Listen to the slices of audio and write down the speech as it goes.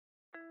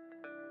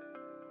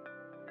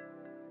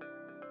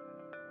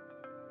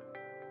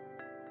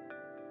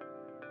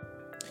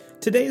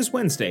Today is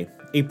Wednesday,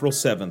 April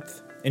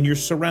 7th, and you're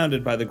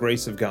surrounded by the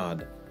grace of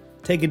God.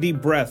 Take a deep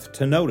breath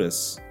to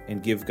notice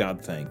and give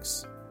God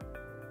thanks.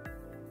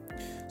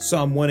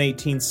 Psalm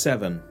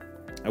 118:7,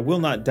 I will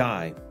not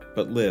die,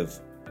 but live.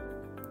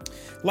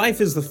 Life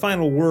is the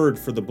final word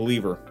for the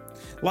believer.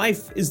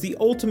 Life is the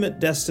ultimate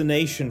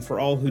destination for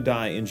all who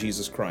die in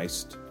Jesus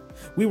Christ.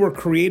 We were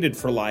created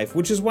for life,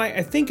 which is why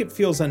I think it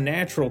feels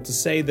unnatural to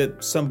say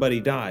that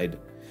somebody died.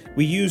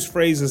 We use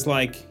phrases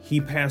like,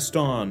 he passed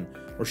on,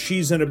 or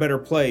she's in a better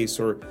place,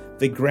 or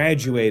they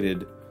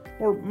graduated,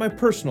 or my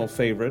personal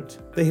favorite,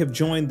 they have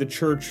joined the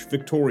church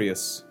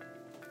victorious.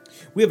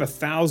 We have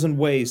 1,000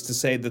 ways to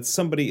say that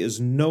somebody is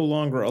no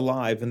longer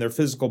alive in their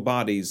physical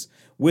bodies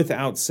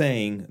without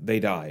saying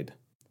they died.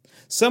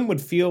 Some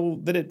would feel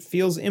that it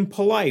feels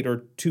impolite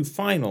or too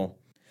final.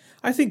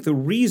 I think the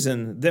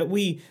reason that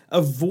we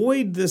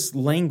avoid this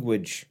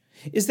language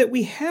is that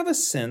we have a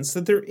sense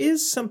that there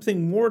is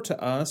something more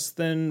to us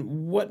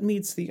than what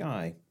meets the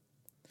eye.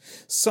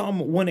 Psalm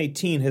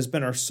 118 has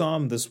been our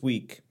psalm this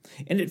week,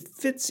 and it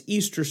fits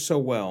Easter so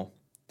well.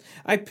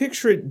 I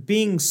picture it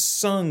being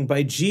sung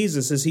by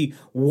Jesus as he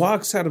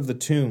walks out of the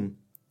tomb.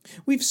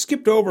 We've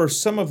skipped over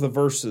some of the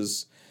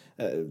verses,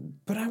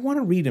 but I want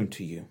to read them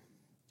to you.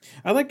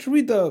 I'd like to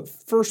read the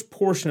first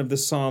portion of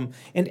this psalm,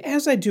 and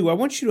as I do, I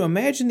want you to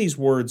imagine these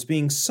words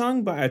being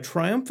sung by a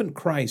triumphant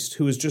Christ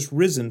who has just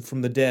risen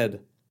from the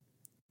dead.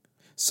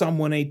 Psalm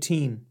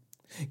 118.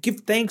 Give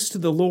thanks to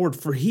the Lord,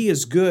 for he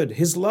is good.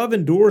 His love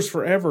endures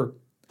forever.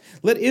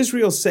 Let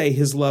Israel say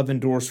his love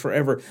endures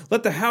forever.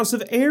 Let the house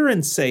of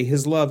Aaron say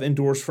his love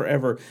endures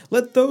forever.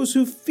 Let those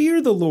who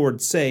fear the Lord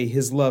say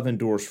his love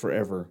endures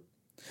forever.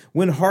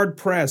 When hard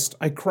pressed,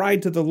 I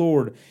cried to the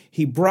Lord.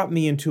 He brought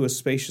me into a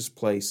spacious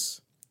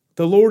place.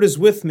 The Lord is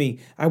with me.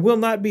 I will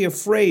not be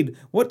afraid.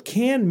 What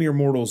can mere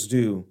mortals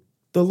do?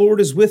 The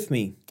Lord is with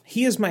me.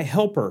 He is my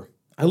helper.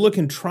 I look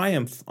in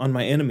triumph on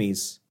my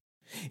enemies.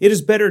 It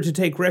is better to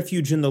take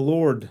refuge in the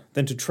Lord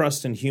than to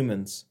trust in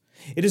humans.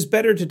 It is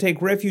better to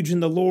take refuge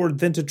in the Lord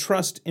than to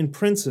trust in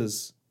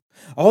princes.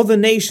 All the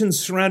nations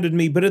surrounded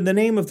me, but in the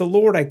name of the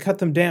Lord I cut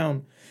them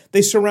down.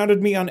 They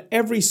surrounded me on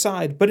every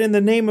side, but in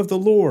the name of the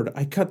Lord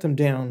I cut them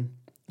down.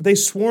 They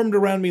swarmed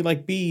around me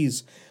like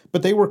bees,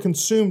 but they were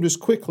consumed as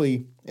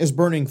quickly as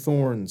burning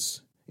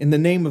thorns. In the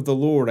name of the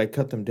Lord I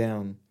cut them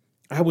down.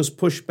 I was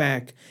pushed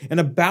back and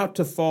about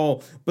to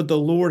fall, but the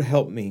Lord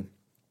helped me.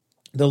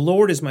 The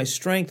Lord is my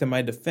strength and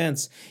my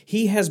defense.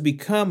 He has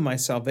become my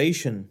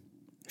salvation.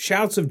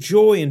 Shouts of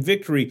joy and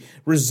victory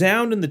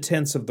resound in the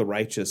tents of the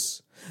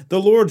righteous. The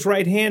Lord's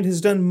right hand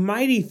has done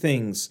mighty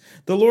things.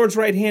 The Lord's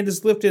right hand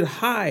is lifted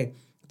high.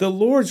 The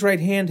Lord's right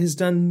hand has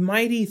done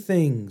mighty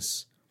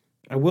things.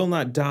 I will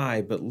not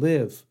die, but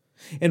live,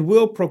 and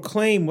will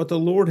proclaim what the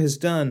Lord has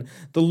done.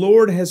 The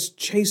Lord has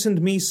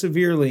chastened me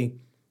severely,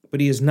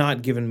 but he has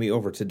not given me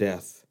over to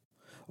death.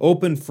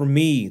 Open for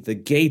me the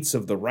gates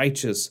of the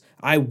righteous.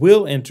 I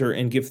will enter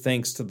and give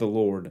thanks to the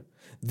Lord.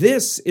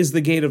 This is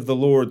the gate of the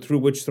Lord through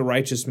which the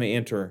righteous may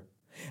enter.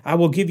 I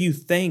will give you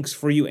thanks,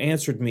 for you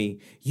answered me.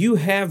 You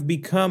have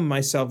become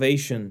my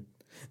salvation.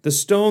 The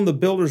stone the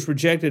builders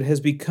rejected has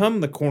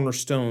become the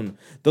cornerstone.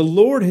 The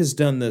Lord has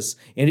done this,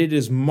 and it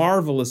is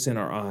marvelous in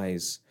our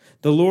eyes.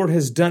 The Lord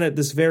has done it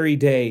this very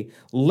day.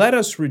 Let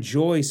us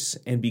rejoice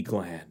and be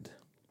glad.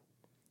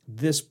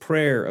 This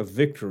prayer of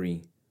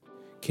victory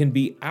can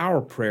be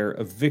our prayer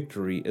of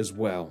victory as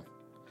well,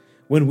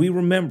 when we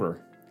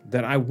remember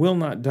that I will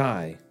not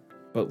die,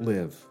 but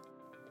live.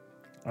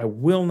 I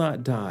will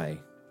not die,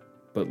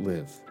 but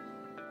live.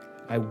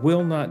 I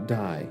will not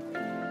die,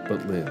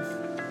 but live.